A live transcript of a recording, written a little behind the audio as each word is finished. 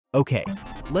Okay,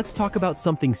 let's talk about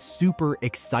something super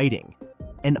exciting.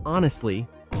 And honestly,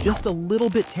 just a little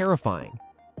bit terrifying.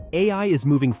 AI is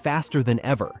moving faster than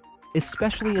ever,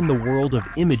 especially in the world of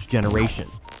image generation.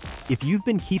 If you've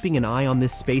been keeping an eye on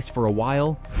this space for a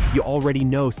while, you already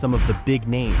know some of the big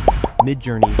names: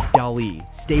 Midjourney, DALL-E,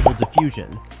 Stable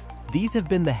Diffusion. These have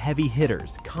been the heavy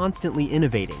hitters, constantly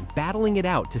innovating, battling it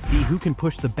out to see who can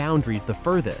push the boundaries the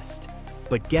furthest.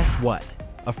 But guess what?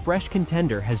 A fresh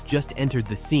contender has just entered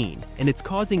the scene, and it's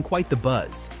causing quite the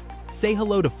buzz. Say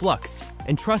hello to Flux,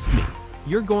 and trust me,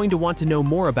 you're going to want to know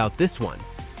more about this one.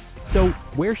 So,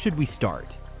 where should we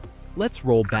start? Let's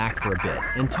roll back for a bit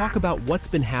and talk about what's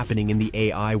been happening in the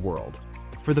AI world.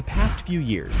 For the past few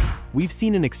years, we've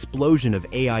seen an explosion of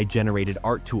AI-generated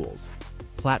art tools.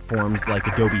 Platforms like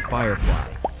Adobe Firefly,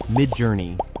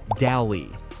 Midjourney, DALL-E,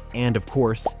 and of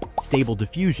course, Stable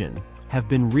Diffusion have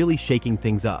been really shaking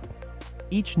things up.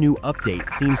 Each new update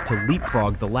seems to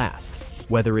leapfrog the last,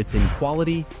 whether it's in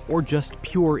quality or just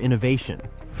pure innovation.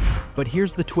 But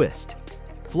here's the twist.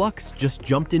 Flux just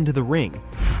jumped into the ring,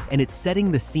 and it's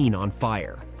setting the scene on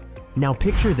fire. Now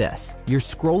picture this, you're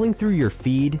scrolling through your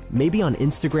feed, maybe on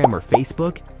Instagram or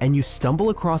Facebook, and you stumble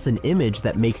across an image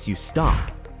that makes you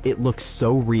stop. It looks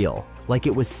so real, like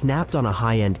it was snapped on a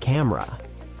high-end camera.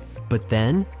 But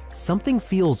then, something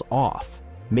feels off.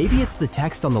 Maybe it's the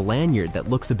text on the lanyard that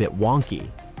looks a bit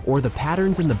wonky, or the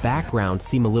patterns in the background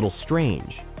seem a little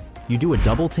strange. You do a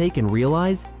double take and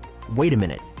realize, wait a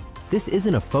minute, this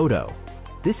isn't a photo.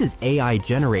 This is AI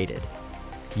generated.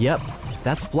 Yep,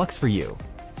 that's Flux for you.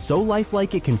 So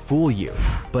lifelike it can fool you,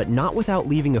 but not without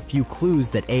leaving a few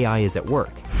clues that AI is at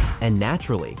work. And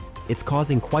naturally, it's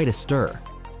causing quite a stir.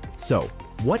 So,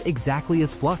 what exactly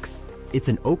is Flux? It's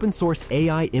an open-source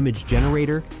AI image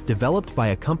generator developed by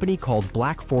a company called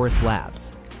Black Forest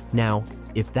Labs. Now,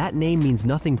 if that name means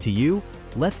nothing to you,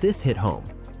 let this hit home.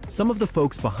 Some of the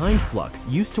folks behind Flux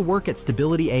used to work at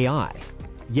Stability AI.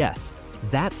 Yes,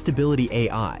 that's Stability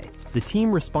AI, the team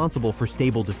responsible for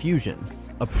Stable Diffusion,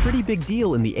 a pretty big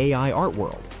deal in the AI art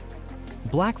world.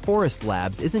 Black Forest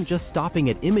Labs isn't just stopping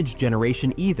at image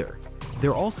generation either.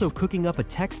 They're also cooking up a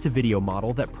text-to-video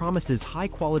model that promises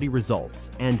high-quality results,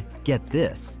 and get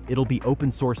this, it'll be open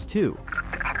source too.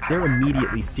 They're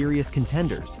immediately serious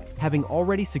contenders, having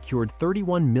already secured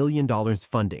 $31 million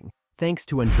funding, thanks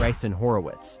to Andreessen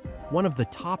Horowitz, one of the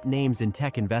top names in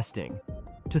tech investing.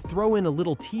 To throw in a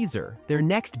little teaser, their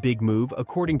next big move,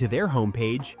 according to their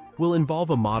homepage, will involve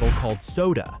a model called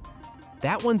Soda.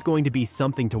 That one's going to be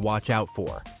something to watch out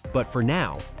for, but for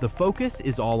now, the focus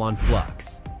is all on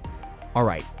Flux.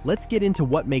 Alright, let's get into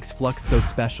what makes Flux so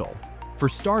special. For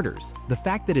starters, the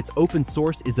fact that it's open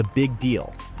source is a big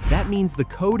deal. That means the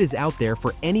code is out there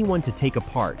for anyone to take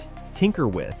apart, tinker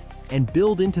with, and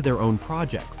build into their own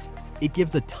projects. It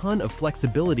gives a ton of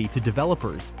flexibility to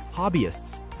developers,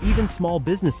 hobbyists, even small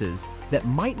businesses that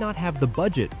might not have the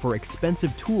budget for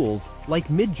expensive tools like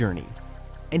Midjourney.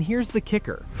 And here's the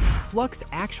kicker. Flux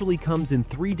actually comes in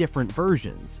 3 different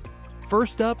versions.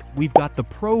 First up, we've got the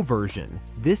Pro version.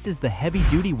 This is the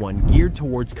heavy-duty one geared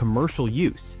towards commercial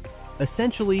use.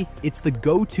 Essentially, it's the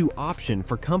go-to option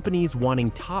for companies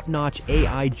wanting top-notch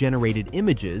AI-generated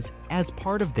images as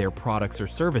part of their products or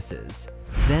services.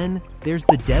 Then, there's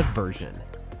the Dev version.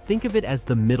 Think of it as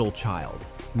the middle child.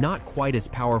 Not quite as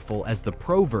powerful as the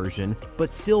Pro version,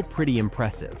 but still pretty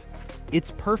impressive.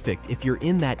 It's perfect if you're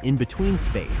in that in-between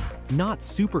space, not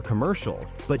super commercial,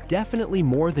 but definitely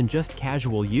more than just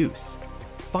casual use.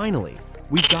 Finally,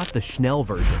 we've got the Schnell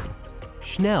version.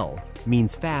 Schnell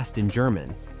means fast in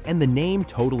German, and the name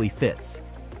totally fits.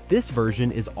 This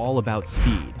version is all about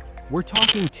speed. We're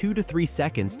talking 2 to 3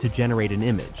 seconds to generate an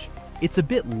image. It's a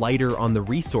bit lighter on the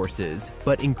resources,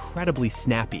 but incredibly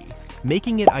snappy,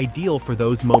 making it ideal for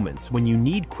those moments when you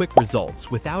need quick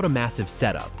results without a massive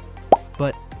setup.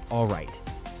 But alright,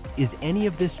 is any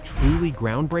of this truly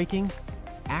groundbreaking?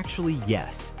 Actually,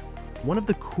 yes. One of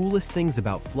the coolest things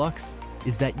about Flux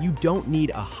is that you don't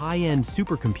need a high-end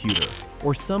supercomputer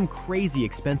or some crazy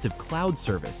expensive cloud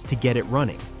service to get it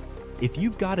running. If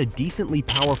you've got a decently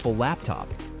powerful laptop,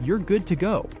 you're good to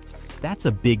go. That's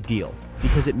a big deal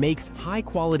because it makes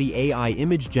high-quality AI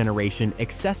image generation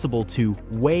accessible to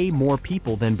way more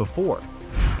people than before.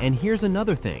 And here's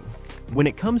another thing. When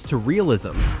it comes to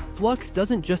realism, Flux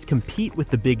doesn't just compete with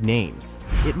the big names.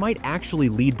 It might actually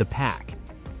lead the pack.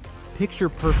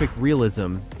 Picture-perfect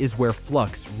realism is where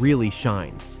Flux really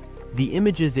shines. The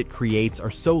images it creates are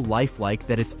so lifelike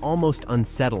that it's almost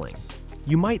unsettling.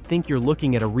 You might think you're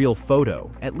looking at a real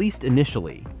photo, at least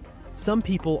initially. Some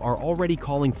people are already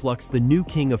calling Flux the new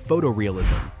king of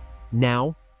photorealism.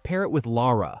 Now, pair it with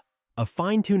Lara, a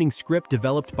fine-tuning script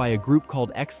developed by a group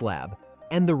called XLab,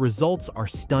 and the results are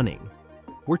stunning.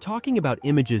 We're talking about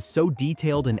images so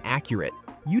detailed and accurate,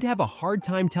 you'd have a hard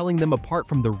time telling them apart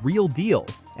from the real deal,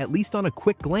 at least on a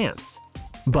quick glance.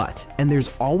 But, and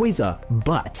there's always a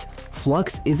but,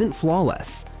 Flux isn't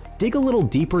flawless. Dig a little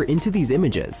deeper into these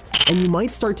images, and you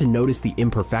might start to notice the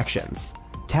imperfections.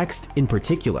 Text, in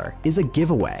particular, is a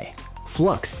giveaway.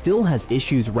 Flux still has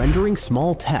issues rendering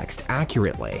small text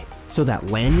accurately, so that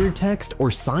lanyard text or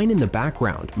sign in the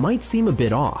background might seem a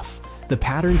bit off. The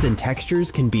patterns and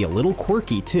textures can be a little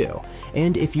quirky too,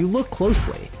 and if you look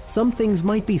closely, some things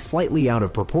might be slightly out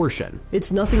of proportion.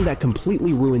 It's nothing that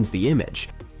completely ruins the image,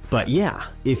 but yeah,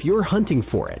 if you're hunting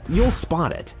for it, you'll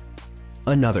spot it.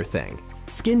 Another thing,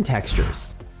 skin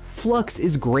textures. Flux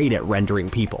is great at rendering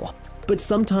people, but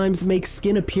sometimes makes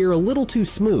skin appear a little too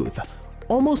smooth,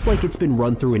 almost like it's been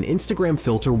run through an Instagram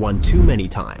filter one too many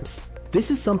times.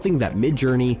 This is something that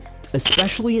Midjourney,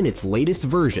 especially in its latest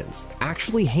versions,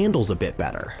 actually handles a bit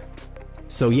better.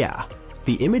 So yeah,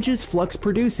 the images Flux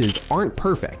produces aren't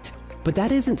perfect, but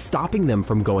that isn't stopping them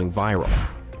from going viral.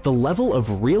 The level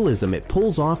of realism it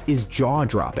pulls off is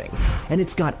jaw-dropping, and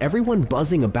it's got everyone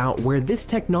buzzing about where this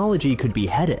technology could be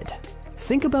headed.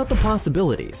 Think about the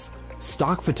possibilities: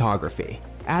 stock photography,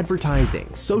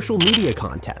 advertising, social media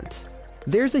content.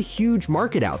 There's a huge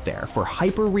market out there for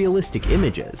hyper-realistic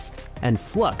images, and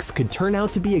Flux could turn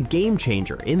out to be a game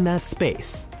changer in that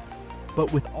space.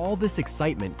 But with all this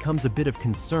excitement comes a bit of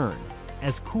concern.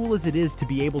 As cool as it is to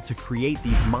be able to create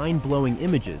these mind-blowing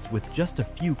images with just a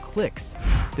few clicks,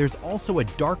 there's also a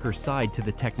darker side to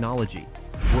the technology.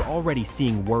 We're already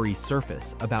seeing worries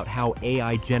surface about how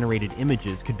AI-generated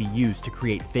images could be used to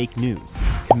create fake news,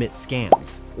 commit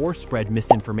scams, or spread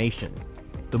misinformation.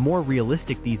 The more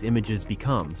realistic these images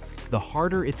become, the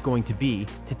harder it's going to be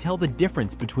to tell the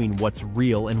difference between what's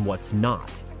real and what's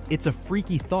not. It's a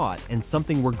freaky thought and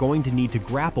something we're going to need to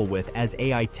grapple with as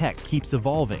AI tech keeps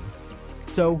evolving.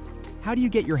 So, how do you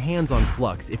get your hands on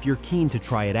Flux if you're keen to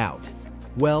try it out?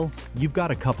 Well, you've got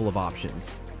a couple of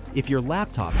options. If your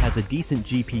laptop has a decent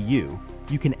GPU,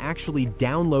 you can actually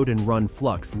download and run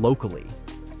Flux locally.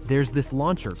 There's this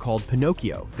launcher called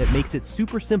Pinocchio that makes it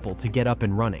super simple to get up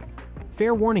and running.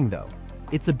 Fair warning though,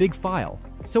 it's a big file,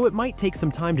 so it might take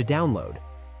some time to download.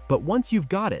 But once you've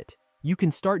got it, you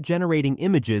can start generating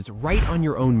images right on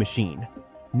your own machine.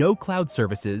 No cloud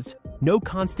services, no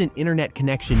constant internet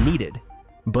connection needed.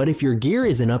 But if your gear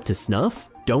isn't up to snuff,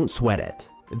 don't sweat it.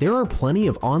 There are plenty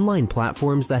of online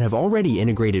platforms that have already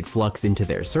integrated Flux into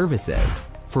their services.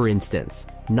 For instance,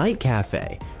 Night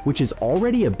Cafe, which is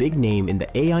already a big name in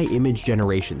the AI image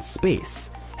generation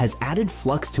space, has added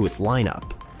Flux to its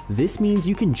lineup. This means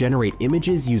you can generate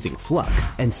images using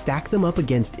Flux and stack them up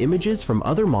against images from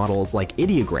other models like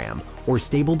Ideogram or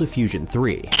Stable Diffusion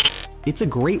 3. It's a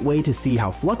great way to see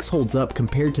how Flux holds up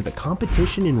compared to the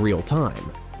competition in real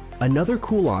time. Another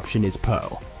cool option is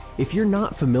Poe. If you're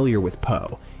not familiar with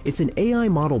Poe, it's an AI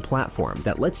model platform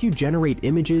that lets you generate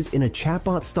images in a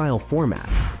chatbot-style format,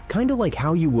 kinda like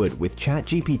how you would with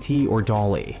ChatGPT or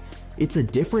DALL-E. It's a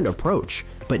different approach,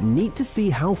 but neat to see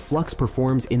how Flux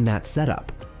performs in that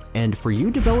setup. And for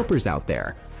you developers out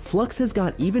there, Flux has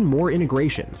got even more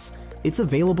integrations. It's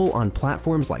available on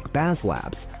platforms like Baz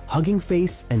Labs, Hugging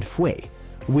Face, and Fui,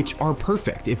 which are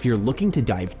perfect if you're looking to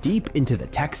dive deep into the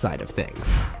tech side of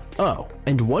things. Oh,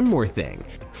 and one more thing,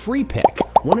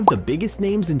 FreePic, one of the biggest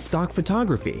names in stock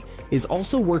photography, is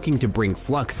also working to bring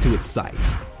Flux to its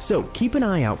site, so keep an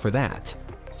eye out for that.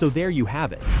 So there you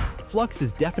have it. Flux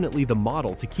is definitely the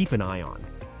model to keep an eye on.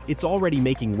 It's already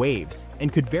making waves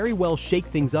and could very well shake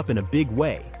things up in a big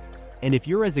way. And if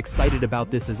you're as excited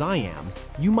about this as I am,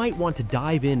 you might want to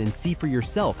dive in and see for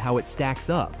yourself how it stacks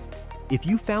up. If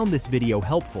you found this video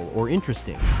helpful or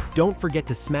interesting, don't forget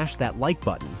to smash that like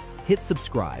button, hit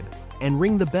subscribe, and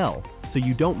ring the bell so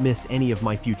you don't miss any of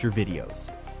my future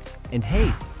videos. And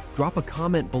hey, drop a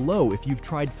comment below if you've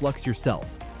tried Flux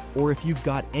yourself, or if you've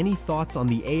got any thoughts on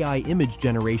the AI image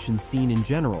generation scene in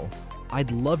general.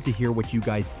 I'd love to hear what you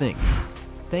guys think.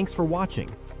 Thanks for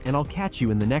watching, and I'll catch you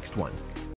in the next one.